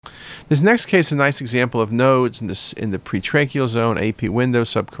This next case is a nice example of nodes in the pretracheal zone, AP window,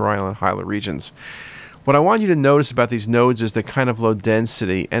 subchoroidal, and hilar regions. What I want you to notice about these nodes is they're kind of low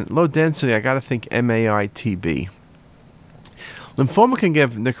density. And low density, I got to think MAITB. Lymphoma can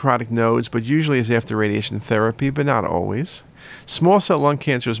give necrotic nodes, but usually is after radiation therapy, but not always. Small cell lung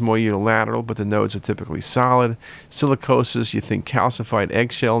cancer is more unilateral, but the nodes are typically solid. Silicosis, you think calcified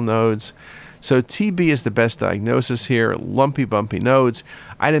eggshell nodes. So TB is the best diagnosis here. Lumpy, bumpy nodes.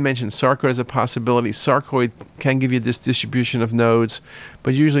 I didn't mention sarcoid as a possibility. Sarcoid can give you this distribution of nodes,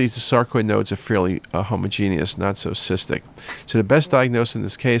 but usually the sarcoid nodes are fairly homogeneous, not so cystic. So the best diagnosis in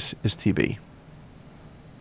this case is TB.